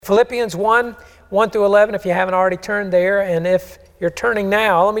Philippians 1 through 11, if you haven't already turned there, and if you're turning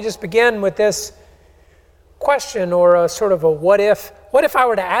now, let me just begin with this question, or a sort of a what if. What if I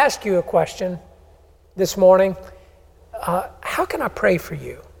were to ask you a question this morning? How can I pray for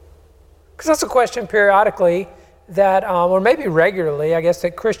you? Because that's a question periodically that, or maybe regularly, I guess,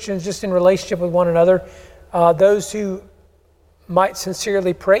 that Christians, just in relationship with one another, those who might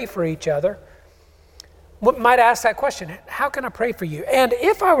sincerely pray for each other, might ask that question, how can I pray for you? And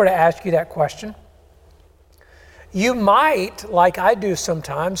if I were to ask you that question, you might, like I do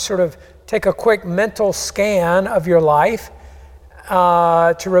sometimes, sort of take a quick mental scan of your life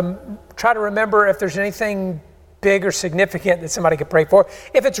try to remember if there's anything big or significant that somebody could pray for.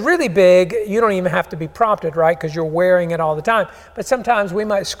 If it's really big, you don't even have to be prompted, right? Because you're wearing it all the time. But sometimes we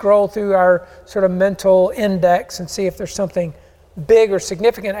might scroll through our sort of mental index and see if there's something big or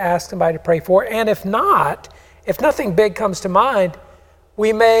significant to ask somebody to pray for. And if not, if nothing big comes to mind,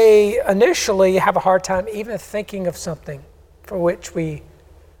 we may initially have a hard time even thinking of something for which we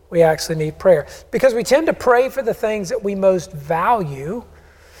actually need prayer. Because we tend to pray for the things that we most value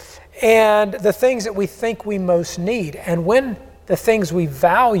and the things that we think we most need. And when the things we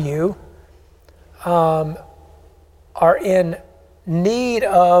value are in need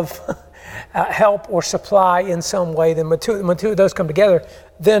of help or supply in some way, then when two of those come together,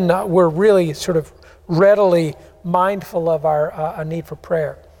 then we're really sort of readily mindful of our need for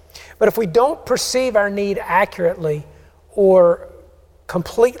prayer. But if we don't perceive our need accurately or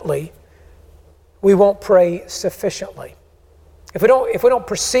completely, we won't pray sufficiently. If we don't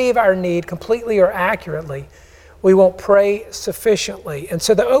perceive our need completely or accurately, we won't pray sufficiently. And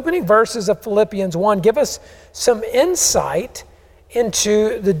so the opening verses of Philippians 1 give us some insight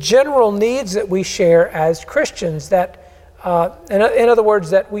into the general needs that we share as Christians. That, in other words,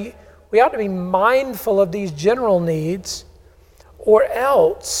 that we ought to be mindful of these general needs, or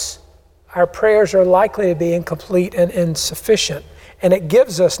else our prayers are likely to be incomplete and insufficient. And it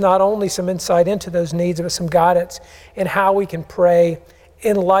gives us not only some insight into those needs, but some guidance in how we can pray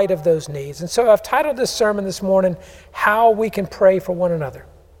in light of those needs. And so I've titled this sermon this morning, How We Can Pray for One Another.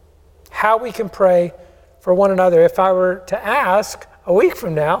 How we can pray for one another. If I were to ask a week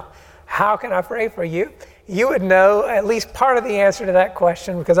from now, how can I pray for you? You would know at least part of the answer to that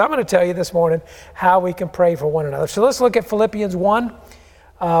question, because I'm going to tell you this morning how we can pray for one another. So let's look at Philippians 1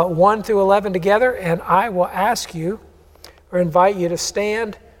 through 11 together, and I will ask you or invite you to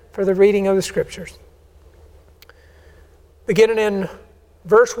stand for the reading of the Scriptures. Beginning in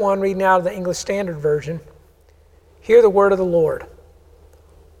verse 1, reading out of the English Standard Version, hear the word of the Lord.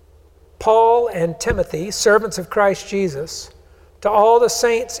 Paul and Timothy, servants of Christ Jesus, to all the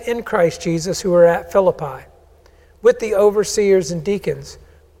saints in Christ Jesus who are at Philippi, with the overseers and deacons,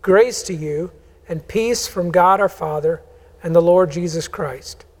 grace to you and peace from God our Father and the Lord Jesus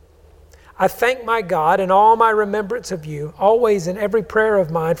Christ. I thank my God in all my remembrance of you, always in every prayer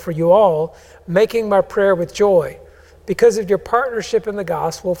of mine for you all, making my prayer with joy, because of your partnership in the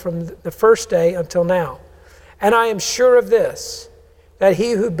gospel from the first day until now. And I am sure of this, that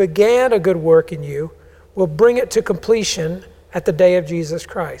he who began a good work in you will bring it to completion at the day of Jesus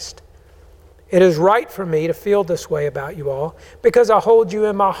Christ. It is right for me to feel this way about you all, because I hold you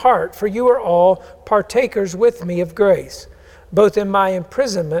in my heart, for you are all partakers with me of grace, both in my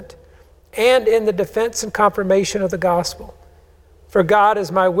imprisonment and in the defense and confirmation of the gospel. For God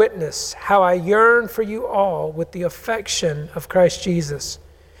is my witness, how I yearn for you all with the affection of Christ Jesus.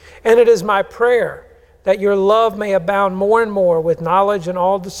 And it is my prayer that your love may abound more and more with knowledge and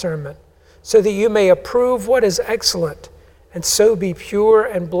all discernment, so that you may approve what is excellent, and so be pure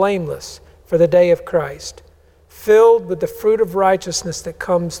and blameless for the day of Christ, filled with the fruit of righteousness that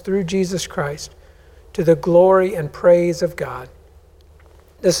comes through Jesus Christ, to the glory and praise of God.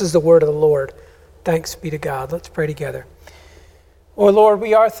 This is the word of the Lord. Thanks be to God. Let's pray together. Oh Lord,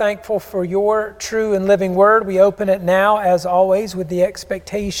 we are thankful for your true and living word. We open it now, as always, with the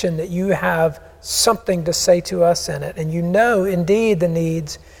expectation that you have something to say to us in it. And you know indeed the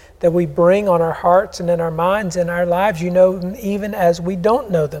needs that we bring on our hearts and in our minds and our lives. You know them even as we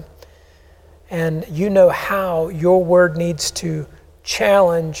don't know them. And you know how your word needs to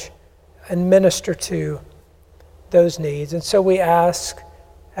challenge and minister to those needs. And so we ask,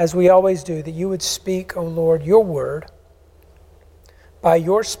 as we always do, that you would speak, O Lord, your word by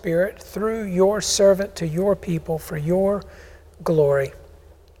your Spirit through your servant to your people for your glory.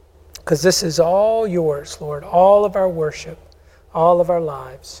 Because this is all yours, Lord. All of our worship, all of our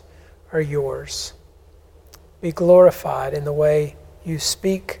lives are yours. Be glorified in the way you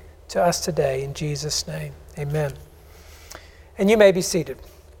speak to us today. In Jesus' name, amen. And you may be seated.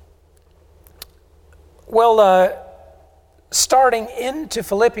 Well, starting into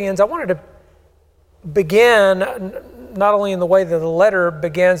Philippians, I wanted to begin not only in the way that the letter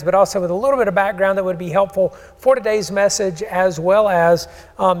begins, but also with a little bit of background that would be helpful for today's message as well as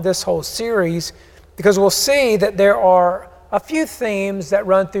this whole series, because we'll see that there are a few themes that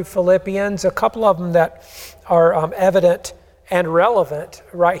run through Philippians, a couple of them that are evident and relevant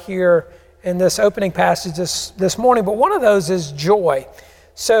right here in this opening passage this morning, but one of those is joy.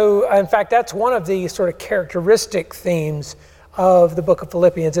 So, in fact, that's one of the sort of characteristic themes of the book of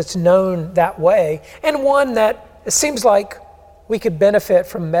Philippians. It's known that way, and one that it seems like we could benefit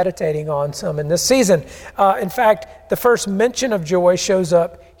from meditating on some in this season. In fact, the first mention of joy shows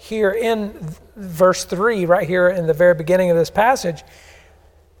up here in verse 3, right here in the very beginning of this passage.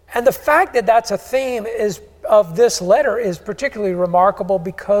 And the fact that that's a theme of this letter is particularly remarkable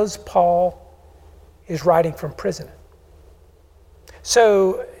because Paul is writing from prison.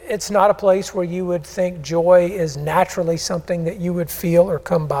 So it's not a place where you would think joy is naturally something that you would feel or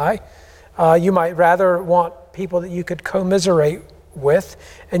come by. You might rather want people that you could commiserate with,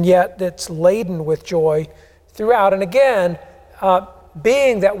 and yet it's laden with joy throughout. And again,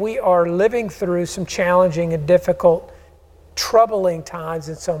 being that we are living through some challenging and difficult, troubling times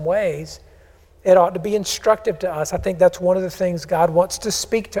in some ways, it ought to be instructive to us. I think that's one of the things God wants to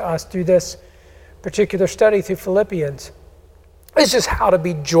speak to us through this particular study through Philippians. It's just how to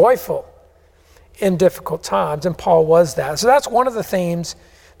be joyful in difficult times, and Paul was that. So that's one of the themes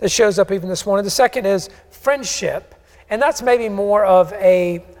that shows up even this morning. The second is friendship, and that's maybe more of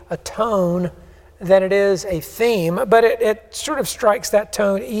a tone than it is a theme, but it sort of strikes that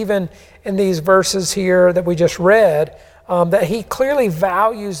tone even in these verses here that we just read, that he clearly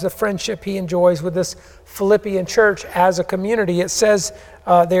values the friendship he enjoys with this Philippian church as a community. It says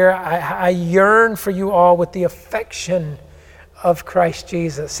there, I yearn for you all with the affection of Christ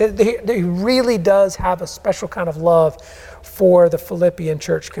Jesus. He really does have a special kind of love for the Philippian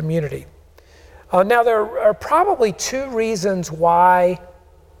church community. Now, there are probably two reasons why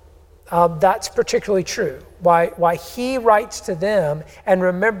that's particularly true, why he writes to them and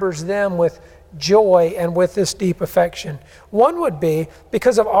remembers them with joy and with this deep affection. One would be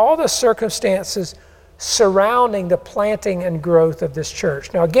because of all the circumstances surrounding the planting and growth of this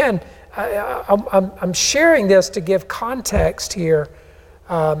church. Now, again, I'm sharing this to give context here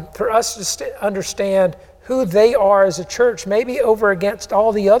for us to understand who they are as a church, maybe over against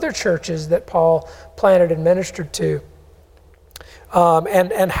all the other churches that Paul planted and ministered to,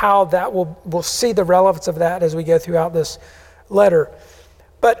 and how that we'll see the relevance of that as we go throughout this letter.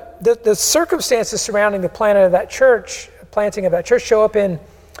 But the circumstances surrounding the planting of that church show up in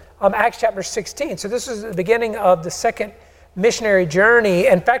Acts chapter 16. So this is the beginning of the second missionary journey.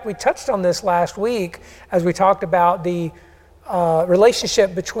 In fact, we touched on this last week as we talked about the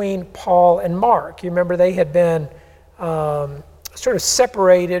relationship between Paul and Mark. You remember they had been sort of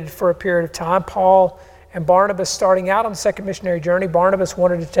separated for a period of time. Paul and Barnabas starting out on the second missionary journey. Barnabas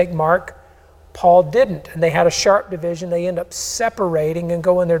wanted to take Mark. Paul didn't, and they had a sharp division. They end up separating and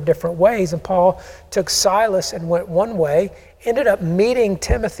going their different ways, and Paul took Silas and went one way, ended up meeting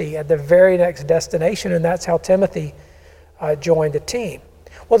Timothy at the very next destination, and that's how Timothy joined the team.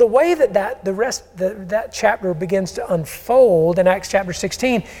 Well, the way that chapter begins to unfold in Acts chapter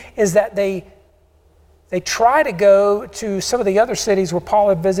 16 is that they try to go to some of the other cities where Paul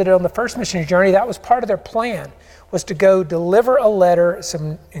had visited on the first missionary journey. That was part of their plan, was to go deliver a letter,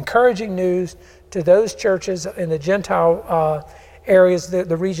 some encouraging news to those churches in the Gentile areas,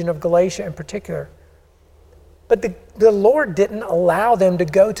 the region of Galatia in particular. But the Lord didn't allow them to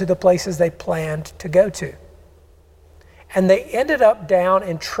go to the places they planned to go to. And they ended up down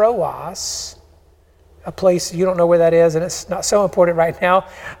in Troas, a place, you don't know where that is, and it's not so important right now.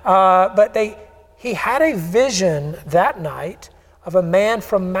 But he had a vision that night of a man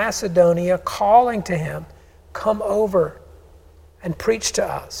from Macedonia calling to him, come over and preach to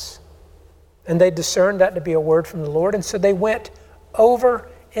us. And they discerned that to be a word from the Lord. And so they went over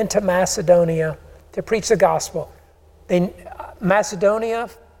into Macedonia to preach the gospel. Macedonia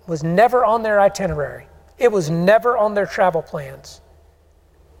was never on their itinerary. It was never on their travel plans.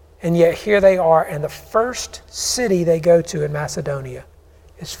 And yet here they are, and the first city they go to in Macedonia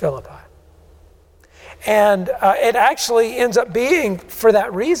is Philippi. And it actually ends up being, for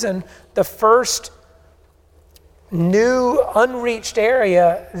that reason, the first new unreached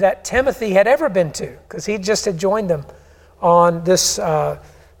area that Timothy had ever been to, because he just had joined them on this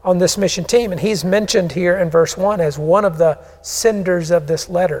mission team. And he's mentioned here in verse 1 as one of the senders of this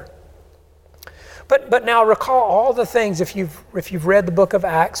letter. But now recall all the things, if you've read the book of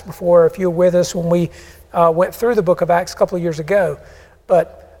Acts before, if you were with us when we went through the book of Acts a couple of years ago.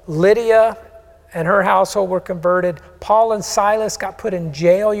 But Lydia and her household were converted. Paul and Silas got put in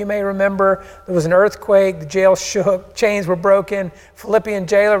jail, you may remember. There was an earthquake, the jail shook, chains were broken. Philippian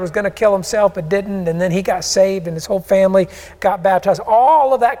jailer was going to kill himself but didn't, and then he got saved and his whole family got baptized.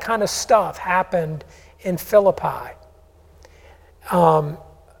 All of that kind of stuff happened in Philippi.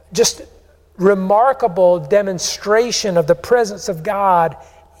 Just remarkable demonstration of the presence of God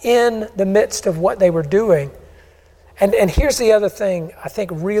in the midst of what they were doing. And here's the other thing I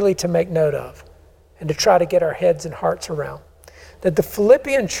think really to make note of and to try to get our heads and hearts around. That the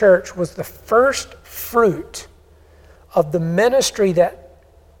Philippian church was the first fruit of the ministry that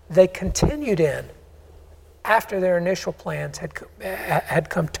they continued in after their initial plans had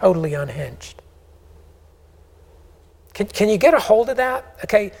come totally unhinged. Can you get a hold of that?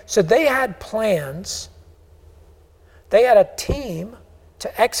 Okay, so they had plans. They had a team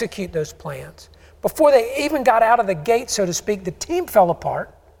to execute those plans. Before they even got out of the gate, so to speak, the team fell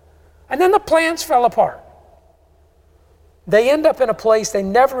apart, and then the plans fell apart. They end up in a place they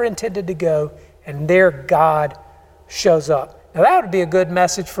never intended to go, and there God shows up. Now that would be a good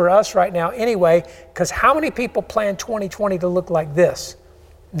message for us right now anyway, because how many people plan 2020 to look like this?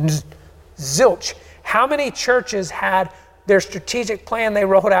 Zilch. How many churches had their strategic plan they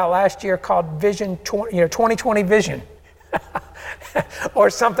rolled out last year called Vision 2020 Vision? Or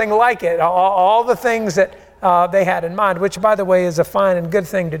something like it. All the things that they had in mind, which by the way is a fine and good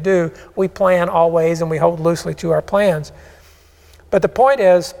thing to do. We plan always and we hold loosely to our plans. But the point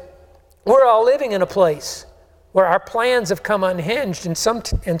is, we're all living in a place where our plans have come unhinged. In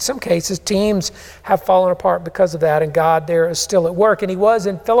some cases, teams have fallen apart because of that, and God there is still at work. And he was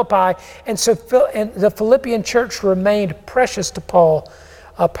in Philippi, and so the Philippian church remained precious to Paul,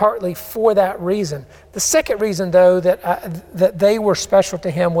 partly for that reason. The second reason, though, that they were special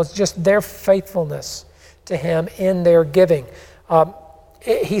to him was just their faithfulness to him in their giving.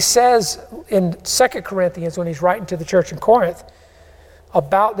 He says in 2 Corinthians, when he's writing to the church in Corinth,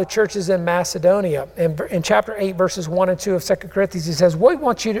 about the churches in Macedonia. In chapter 8, verses 1 and 2 of 2 Corinthians, he says, we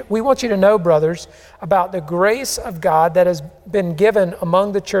want you to know, brothers, about the grace of God that has been given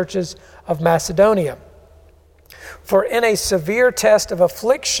among the churches of Macedonia. For in a severe test of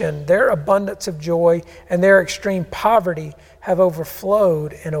affliction, their abundance of joy and their extreme poverty have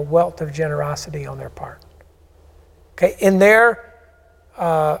overflowed in a wealth of generosity on their part. Okay, in their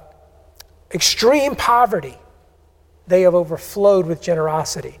extreme poverty, they have overflowed with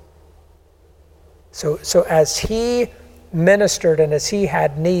generosity. So as he ministered and as he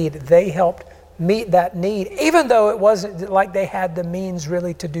had need, they helped meet that need, even though it wasn't like they had the means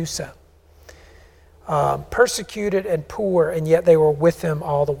really to do so. Persecuted and poor, and yet they were with him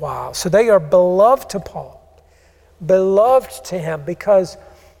all the while. So they are beloved to Paul, beloved to him, because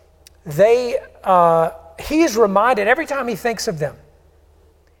he is reminded, every time he thinks of them,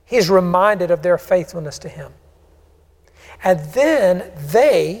 he is reminded of their faithfulness to him. And then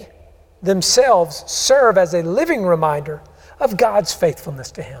they themselves serve as a living reminder of God's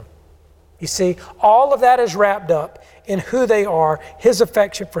faithfulness to him. You see, all of that is wrapped up in who they are, his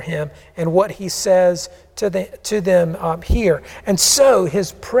affection for him, and what he says to them here. And so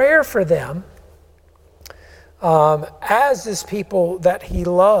his prayer for them, as this people that he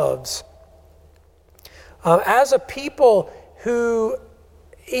loves, as a people who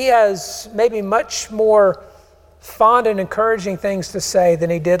he has maybe much more fond and encouraging things to say than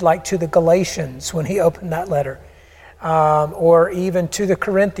he did like to the Galatians when he opened that letter, or even to the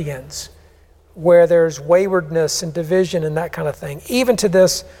Corinthians, where there's waywardness and division and that kind of thing. Even to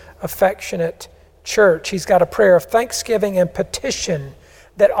this affectionate church, he's got a prayer of thanksgiving and petition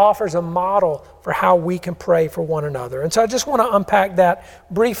that offers a model for how we can pray for one another. And so I just want to unpack that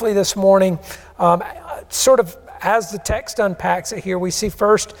briefly this morning. Sort of as the text unpacks it here, we see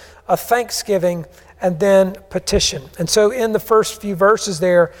first a thanksgiving and then petition. And so in the first few verses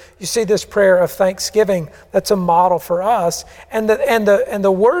there, you see this prayer of thanksgiving that's a model for us. And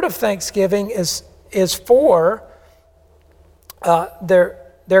the word of thanksgiving is for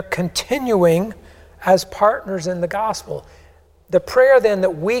their continuing as partners in the gospel. The prayer then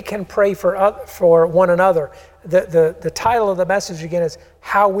that we can pray for one another. The title of the message again is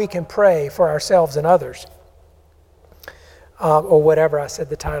how we can pray for ourselves and others. Or whatever I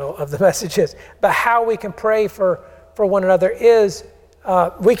said the title of the message is. But how we can pray for one another is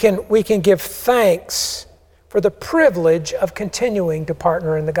we can give thanks for the privilege of continuing to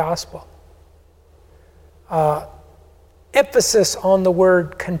partner in the gospel. Emphasis on the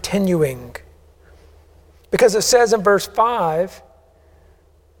word continuing. Because it says in verse 5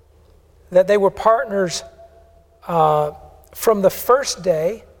 that they were partners from the first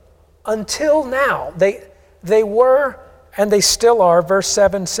day until now. They were, and they still are. Verse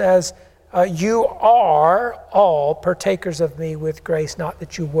 7 says, you are all partakers of me with grace, not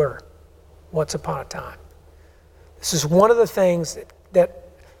that you were once upon a time. This is one of the things that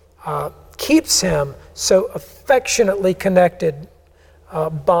keeps him so affectionately connected,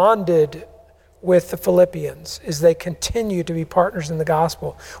 bonded with the Philippians, is they continue to be partners in the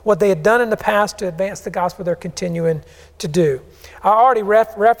gospel. What they had done in the past to advance the gospel, they're continuing to do. I already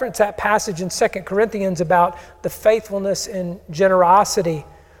referenced that passage in 2 Corinthians about the faithfulness and generosity,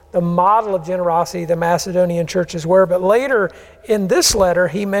 the model of generosity the Macedonian churches were. But later in this letter,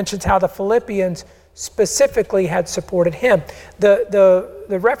 he mentions how the Philippians specifically had supported him.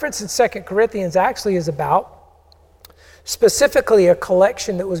 The reference in 2 Corinthians actually is about specifically a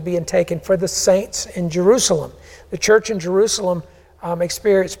collection that was being taken for the saints in Jerusalem. The church in Jerusalem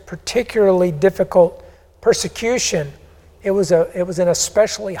experienced particularly difficult persecution. It was an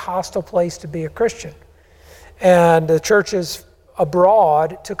especially hostile place to be a Christian. And the churches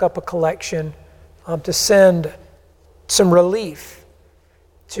abroad took up a collection to send some relief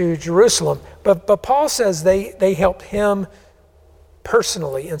to Jerusalem. But Paul says they helped him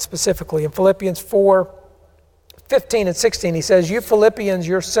personally and specifically. In Philippians 4:15 and 16, he says, "You Philippians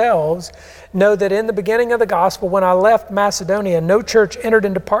yourselves know that in the beginning of the gospel, when I left Macedonia, no church entered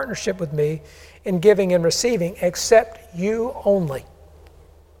into partnership with me in giving and receiving except you only."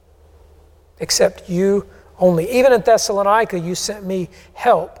 Except you only. Even in Thessalonica, you sent me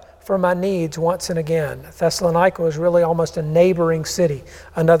help for my needs once and again. Thessalonica was really almost a neighboring city,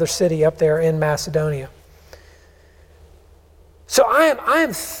 another city up there in Macedonia. So I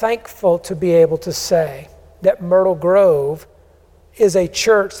am thankful to be able to say that Myrtle Grove is a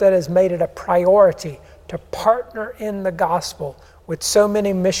church that has made it a priority to partner in the gospel with so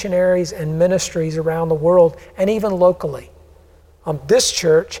many missionaries and ministries around the world and even locally. This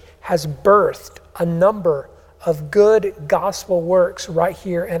church has birthed a number of good gospel works right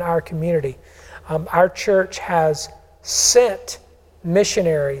here in our community. Our church has sent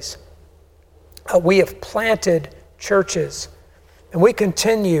missionaries. We have planted churches, and we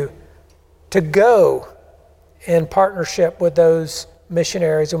continue to go in partnership with those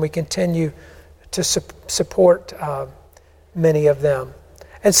missionaries, and we continue to support many of them.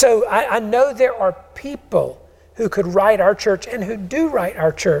 And so I know there are people who could write our church and who do write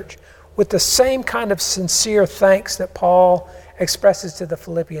our church with the same kind of sincere thanks that Paul expresses to the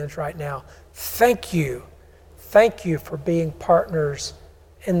Philippians right now. Thank you. Thank you for being partners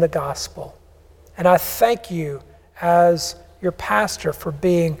in the gospel. And I thank you as your pastor for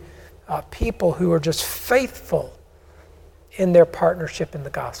being people who are just faithful in their partnership in the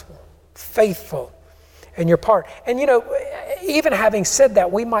gospel. Faithful in your part. And even having said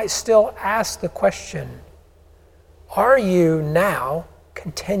that, we might still ask the question, are you now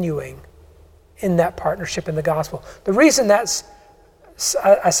continuing in that partnership in the gospel? The reason that's,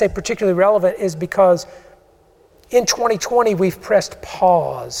 I say, particularly relevant is because in 2020, we've pressed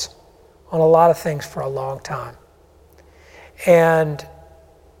pause on a lot of things for a long time. And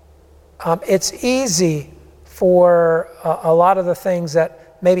it's easy for a lot of the things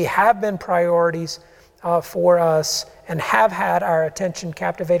that maybe have been priorities for us and have had our attention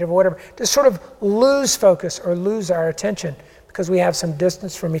captivated or whatever, to sort of lose focus or lose our attention because we have some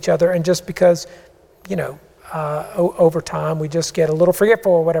distance from each other, and just because, over time we just get a little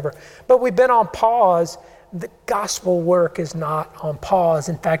forgetful or whatever. But we've been on pause. The gospel work is not on pause.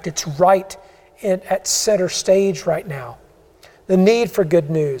 In fact, it's right at center stage right now. The need for good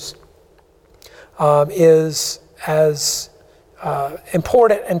news is as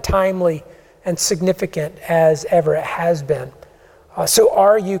important and timely and significant as ever it has been. So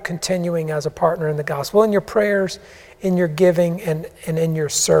are you continuing as a partner in the gospel, in your prayers, in your giving, and in your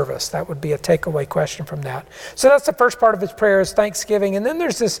service? That would be a takeaway question from that. So that's the first part of his prayer, is thanksgiving. And then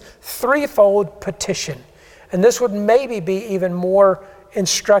there's this threefold petition. And this would maybe be even more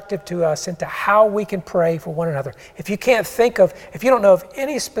instructive to us into how we can pray for one another. If you don't know of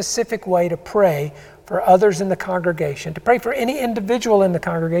any specific way to pray for others in the congregation, to pray for any individual in the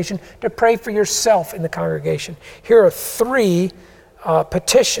congregation, to pray for yourself in the congregation, here are three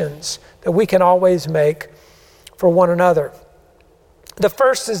petitions that we can always make for one another. The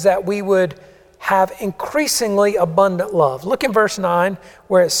first is that we would have increasingly abundant love. Look in verse 9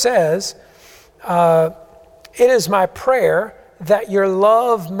 where it says, "It is my prayer that your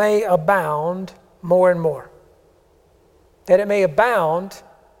love may abound more and more." That it may abound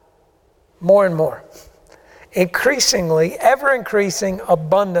more and more. Increasingly, ever-increasing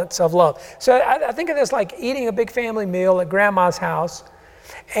abundance of love. So I think of this like eating a big family meal at grandma's house,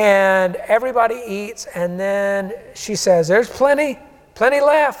 and everybody eats, and then she says, "There's plenty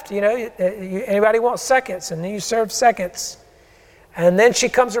left. Anybody want seconds?" And then you serve seconds. And then she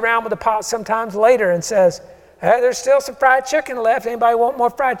comes around with a pot sometimes later and says, hey, there's still some fried chicken left. Anybody want more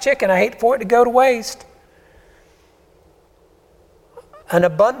fried chicken? I hate for it to go to waste. An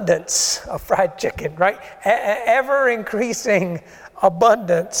abundance of fried chicken, right? Ever increasing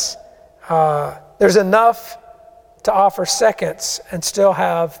abundance. There's enough to offer seconds and still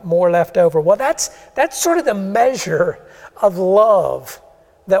have more left over. Well, that's sort of the measure of love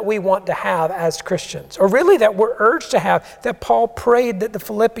that we want to have as Christians, or really that we're urged to have, that Paul prayed that the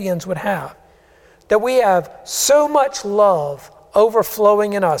Philippians would have. That we have so much love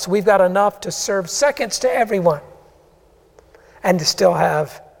overflowing in us. We've got enough to serve seconds to everyone and to still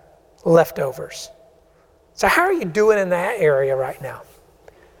have leftovers. So how are you doing in that area right now?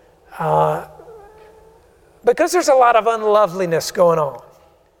 Because there's a lot of unloveliness going on.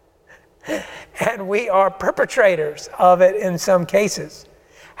 And we are perpetrators of it in some cases.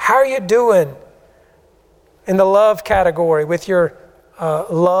 How are you doing in the love category with your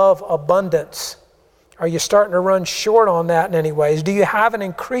love abundance? Are you starting to run short on that in any ways? Do you have an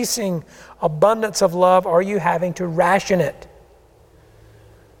increasing abundance of love? Or are you having to ration it?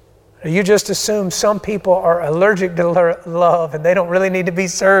 Or you just assume some people are allergic to love and they don't really need to be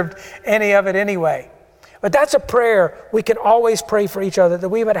served any of it anyway. But that's a prayer we can always pray for each other, that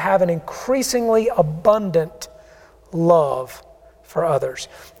we would have an increasingly abundant love for others.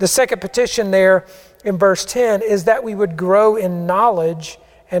 The second petition there in verse 10 is that we would grow in knowledge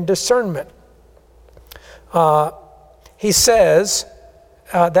and discernment. He says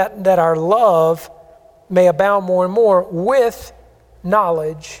that our love may abound more and more with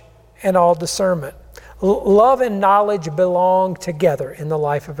knowledge and all discernment. Love and knowledge belong together in the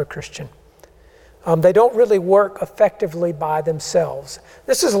life of a Christian. They don't really work effectively by themselves.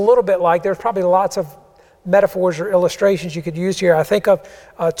 This is a little bit like, there's probably lots of metaphors or illustrations you could use here. I think of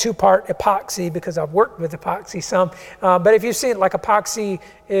two-part epoxy because I've worked with epoxy some. But if you've seen, like, epoxy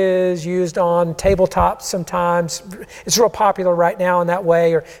is used on tabletops sometimes. It's real popular right now in that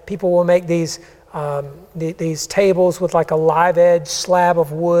way, or people will make these tables with like a live edge slab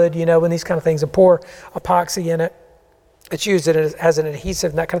of wood, and these kind of things, and pour epoxy in it. It's used as an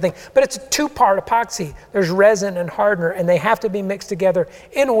adhesive and that kind of thing. But it's a two-part epoxy. There's resin and hardener, and they have to be mixed together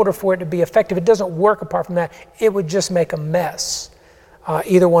in order for it to be effective. It doesn't work apart from that. It would just make a mess,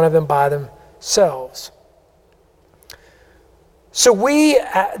 either one of them by themselves. So we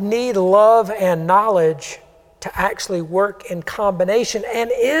need love and knowledge to actually work in combination,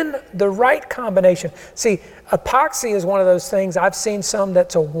 and in the right combination. See, epoxy is one of those things. I've seen some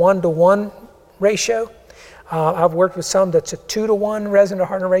that's a 1-to-1 ratio. I've worked with some that's a 2-to-1 resin to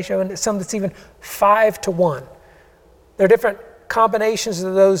hardener ratio, and some that's even 5-to-1. There are different combinations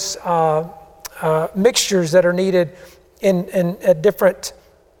of those mixtures that are needed with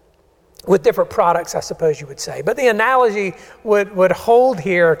different products, I suppose you would say. But the analogy would hold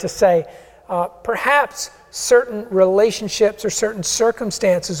here to say, perhaps certain relationships or certain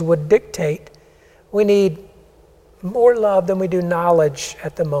circumstances would dictate we need more love than we do knowledge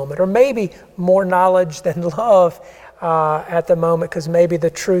at the moment, or maybe more knowledge than love at the moment, because maybe the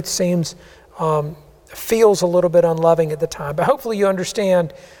truth feels a little bit unloving at the time. But hopefully you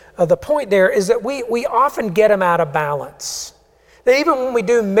understand the point there is that we often get them out of balance. That even when we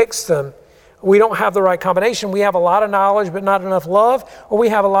do mix them, we don't have the right combination. We have a lot of knowledge but not enough love, or we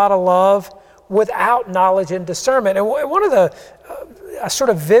have a lot of love without knowledge and discernment. And one of the sort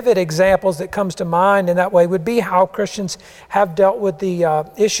of vivid examples that comes to mind in that way would be how Christians have dealt with the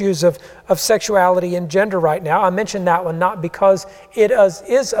issues of sexuality and gender right now. I mentioned that one not because it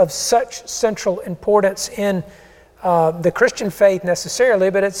is of such central importance in the Christian faith necessarily,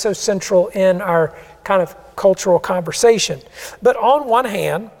 but it's so central in our kind of cultural conversation. But on one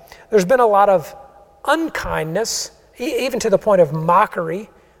hand, there's been a lot of unkindness, even to the point of mockery,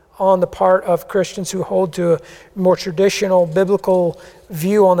 on the part of Christians who hold to a more traditional biblical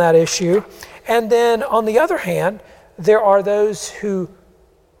view on that issue. And then on the other hand, there are those who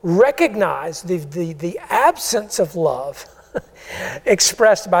recognize the absence of love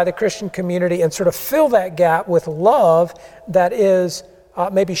expressed by the Christian community and sort of fill that gap with love that is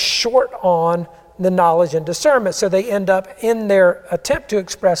maybe short on the knowledge and discernment. So they end up, in their attempt to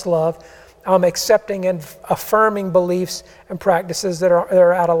express love, accepting and affirming beliefs and practices that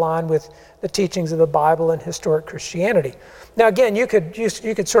are out of line with the teachings of the Bible and historic Christianity. Now, again, you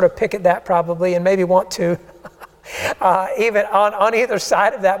could sort of pick at that probably and maybe want to even on either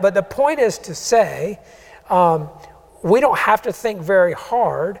side of that. But the point is to say we don't have to think very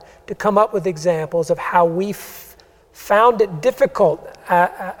hard to come up with examples of how we found it difficult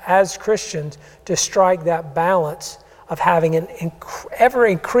as Christians to strike that balance of having an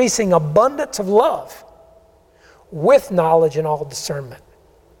ever-increasing abundance of love with knowledge and all discernment.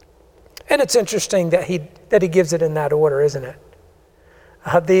 And it's interesting that he gives it in that order, isn't it?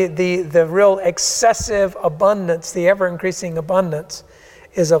 The real excessive abundance, the ever-increasing abundance,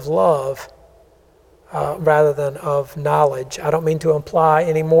 is of love rather than of knowledge. I don't mean to imply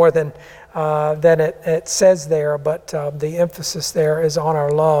any more than it says there, but the emphasis there is on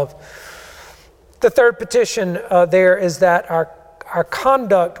our love. The third petition there is that our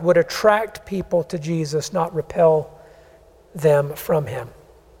conduct would attract people to Jesus, not repel them from him.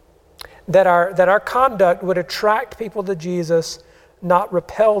 That our conduct would attract people to Jesus, not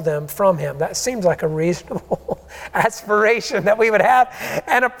repel them from him. That seems like a reasonable aspiration that we would have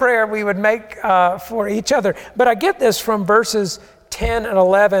and a prayer we would make for each other. But I get this from verses 10 and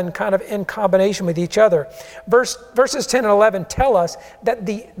 11 kind of in combination with each other. Verses 10 and 11 tell us that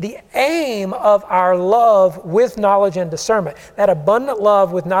the aim of our love with knowledge and discernment, that abundant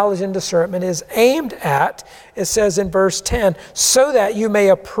love with knowledge and discernment, is aimed at, it says in verse 10, so that you may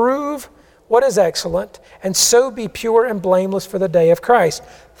approve what is excellent, and so be pure and blameless for the day of Christ,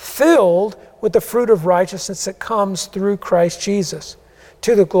 filled with the fruit of righteousness that comes through Christ Jesus,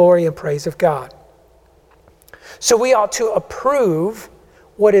 to the glory and praise of God. So we ought to approve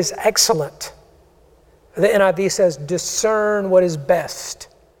what is excellent. The NIV says, discern what is best.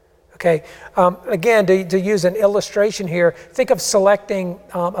 Okay, again, to use an illustration here, think of selecting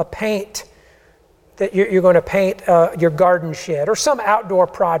a paint that you're going to paint your garden shed or some outdoor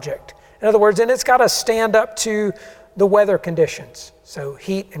project. In other words, and it's got to stand up to the weather conditions. So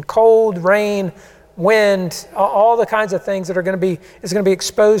heat and cold, rain, wind, all the kinds of things that is going to be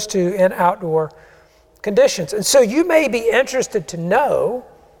exposed to in outdoor conditions. And so you may be interested to know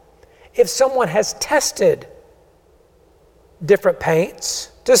if someone has tested different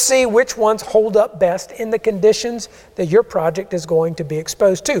paints to see which ones hold up best in the conditions that your project is going to be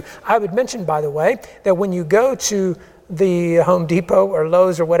exposed to. I would mention, by the way, that when you go to the Home Depot or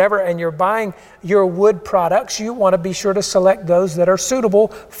Lowe's or whatever, and you're buying your wood products, you want to be sure to select those that are suitable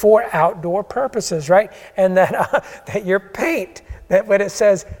for outdoor purposes, right? And that your paint, that when it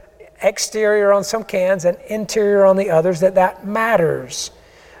says exterior on some cans and interior on the others, that matters.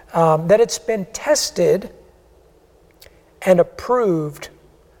 That it's been tested and approved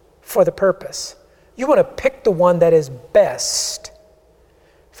for the purpose. You want to pick the one that is best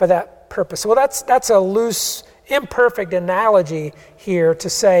for that purpose. Well, that's a loose, imperfect analogy here to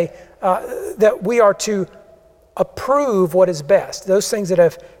say that we are to approve what is best, those things that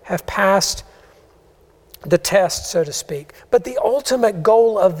have passed the test, so to speak. But the ultimate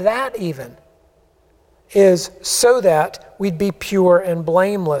goal of that even is so that we'd be pure and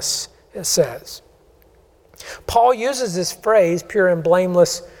blameless, it says. Paul uses this phrase, pure and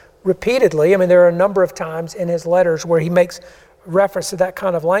blameless, repeatedly. I mean, there are a number of times in his letters where he makes reference to that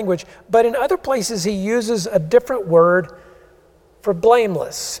kind of language, but in other places he uses a different word for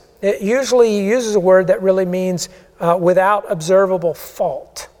blameless. Usually he uses a word that really means without observable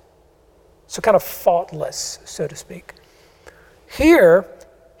fault. So kind of faultless, so to speak. Here,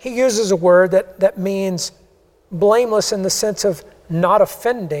 he uses a word that means blameless in the sense of not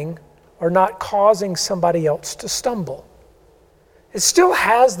offending or not causing somebody else to stumble. It still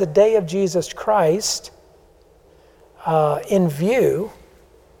has the day of Jesus Christ in view,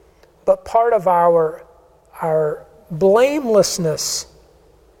 but part of our blamelessness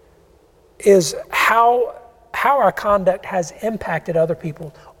is how our conduct has impacted other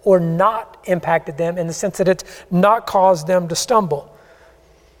people or not impacted them, in the sense that it's not caused them to stumble.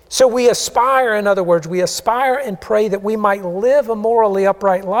 So we aspire, in other words, we aspire and pray that we might live a morally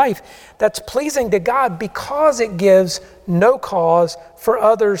upright life that's pleasing to God because it gives no cause for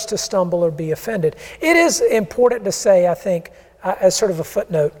others to stumble or be offended. It is important to say, I think, as sort of a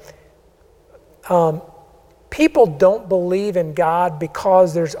footnote, people don't believe in God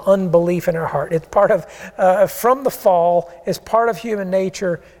because there's unbelief in our heart. It's part of, from the fall, is part of human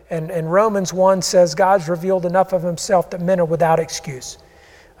nature, and Romans 1 says God's revealed enough of himself that men are without excuse.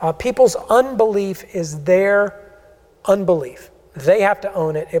 People's unbelief is their unbelief. They have to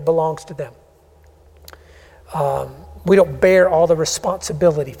own it. It belongs to them. We don't bear all the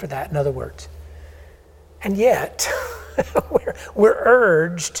responsibility for that, in other words. And yet, we're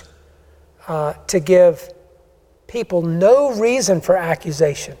urged to give people no reason for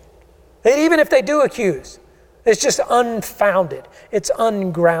accusation. And even if they do accuse, it's just unfounded. It's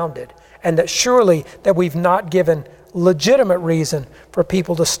ungrounded. And that surely that we've not given legitimate reason for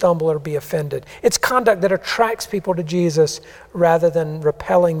people to stumble or be offended. It's conduct that attracts people to Jesus rather than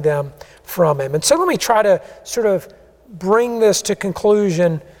repelling them from him. And so let me try to sort of bring this to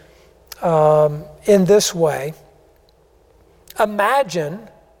conclusion in this way. Imagine,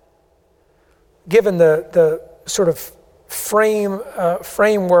 given the sort of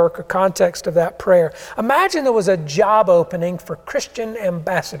framework or context of that prayer. Imagine there was a job opening for Christian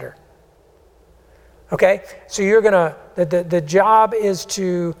ambassador. Okay, so you're gonna the job is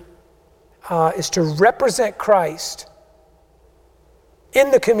to represent Christ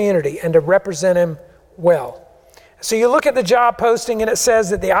in the community and to represent him well. So you look at the job posting and it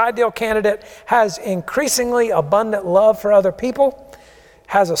says that the ideal candidate has increasingly abundant love for other people,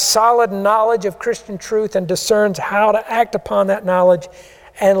 has a solid knowledge of Christian truth and discerns how to act upon that knowledge,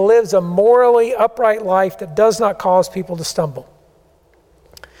 and lives a morally upright life that does not cause people to stumble.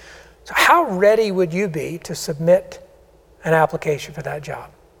 So how ready would you be to submit an application for that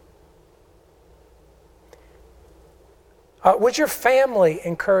job? Would your family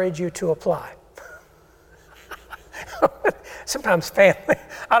encourage you to apply? Sometimes family,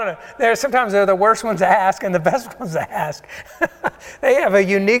 I don't know, sometimes they're the worst ones to ask and the best ones to ask. They have a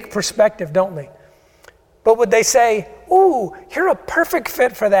unique perspective, don't they? But would they say, ooh, you're a perfect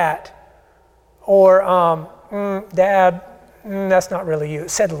fit for that? Or, Dad, that's not really you.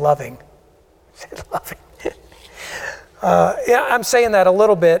 It said loving. It said loving. Yeah, I'm saying that a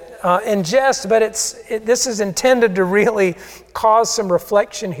little bit in jest, but this is intended to really cause some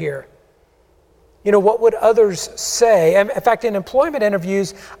reflection here. You know, what would others say? In fact, in employment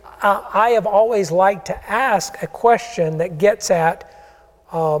interviews, I have always liked to ask a question that gets at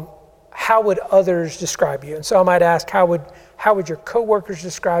how would others describe you? And so I might ask, how would your coworkers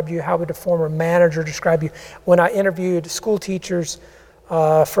describe you? How would a former manager describe you? When I interviewed school teachers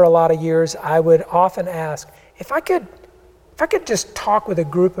for a lot of years, I would often ask, if I could just talk with a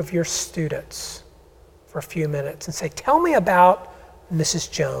group of your students for a few minutes and say, tell me about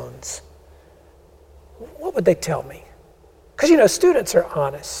Mrs. Jones. What would they tell me? Because, you know, students are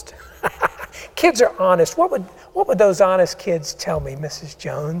honest. Kids are honest. What would those honest kids tell me, Mrs.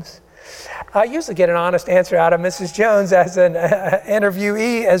 Jones? I usually get an honest answer out of Mrs. Jones as an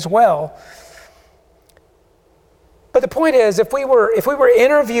interviewee as well. But the point is, if we were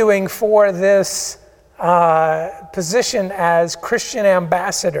interviewing for this position as Christian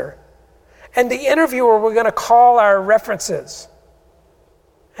ambassador, and the interviewer were going to call our references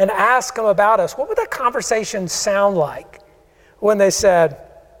and ask them about us, what would that conversation sound like when they said,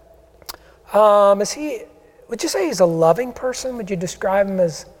 would you say he's a loving person? Would you describe him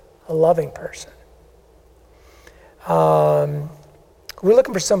as a loving person? We're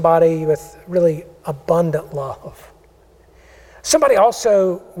looking for somebody with really abundant love. Somebody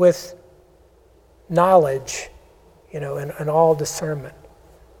also with knowledge, you know, and all discernment.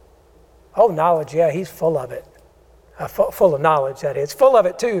 Oh, knowledge, yeah, he's full of it. Full of knowledge, that is. Full of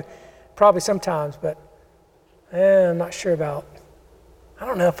it too, probably sometimes, but I'm not sure about, I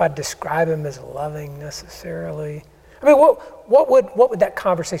don't know if I'd describe him as loving necessarily. I mean, what would that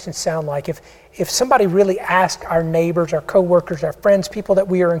conversation sound like if somebody really asked our neighbors, our coworkers, our friends, people that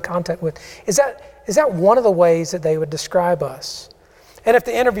we are in contact with? Is that one of the ways that they would describe us? And if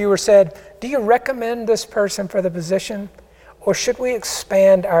the interviewer said, do you recommend this person for the position, or should we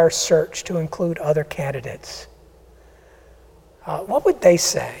expand our search to include other candidates? What would they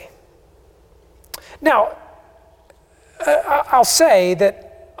say? Now, I'll say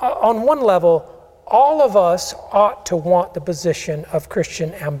that on one level, all of us ought to want the position of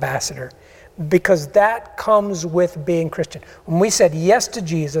Christian ambassador, because that comes with being Christian. When we said yes to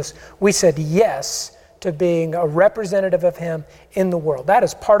Jesus, we said yes to being a representative of him in the world. That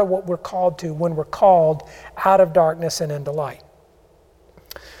is part of what we're called to when we're called out of darkness and into light.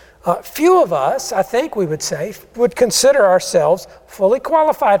 Few of us, I think we would say, would consider ourselves fully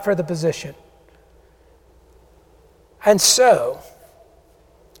qualified for the position. And so,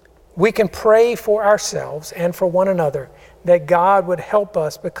 we can pray for ourselves and for one another that God would help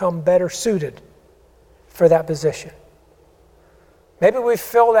us become better suited for that position. Maybe we've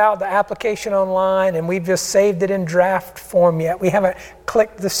filled out the application online and we've just saved it in draft form yet. We haven't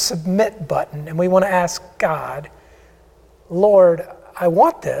clicked the submit button, and we want to ask God, Lord, I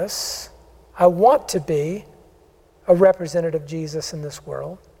want this. I want to be a representative of Jesus in this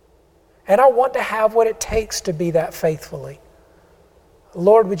world. And I want to have what it takes to be that faithfully.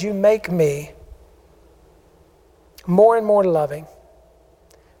 Lord, would you make me more and more loving?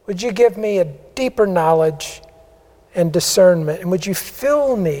 Would you give me a deeper knowledge and discernment? And would you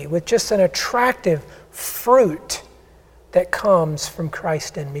fill me with just an attractive fruit that comes from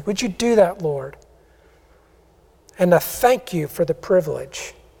Christ in me? Would you do that, Lord? And I thank you for the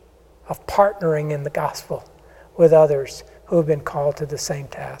privilege of partnering in the gospel with others who have been called to the same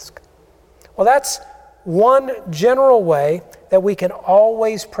task. Well, that's one general way that we can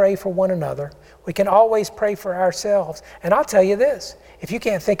always pray for one another. We can always pray for ourselves. And I'll tell you this, if you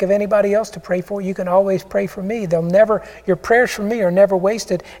can't think of anybody else to pray for, you can always pray for me. Your prayers for me are never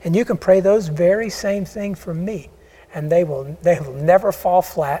wasted, and you can pray those very same things for me. And they will never fall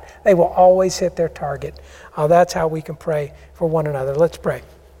flat. They will always hit their target. That's how we can pray for one another. Let's pray.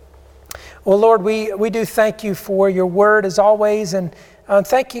 Well, Lord, we do thank you for your word as always, and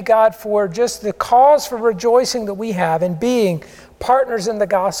thank you, God, for just the cause for rejoicing that we have in being partners in the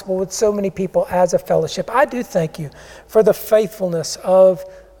gospel with so many people as a fellowship. I do thank you for the faithfulness of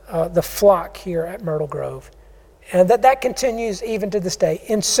the flock here at Myrtle Grove, and that continues even to this day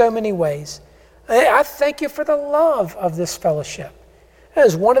in so many ways. I thank you for the love of this fellowship. That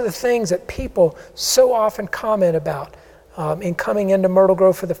is one of the things that people so often comment about in coming into Myrtle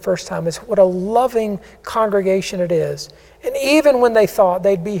Grove for the first time, is what a loving congregation it is. And even when they thought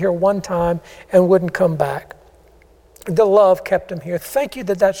they'd be here one time and wouldn't come back, the love kept them here. Thank you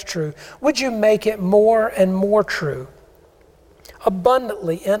that that's true. Would you make it more and more true,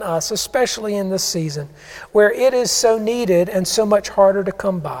 abundantly in us, especially in this season, where it is so needed and so much harder to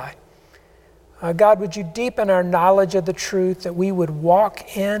come by. God, would you deepen our knowledge of the truth, that we would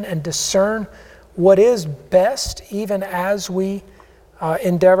walk in and discern what is best, even as we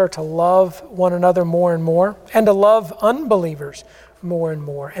endeavor to love one another more and more, and to love unbelievers more and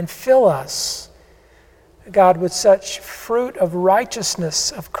more, and fill us, God, with such fruit of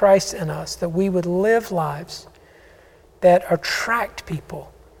righteousness of Christ in us, that we would live lives that attract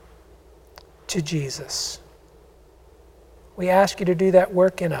people to Jesus. We ask you to do that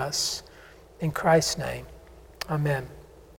work in us. In Christ's name, amen.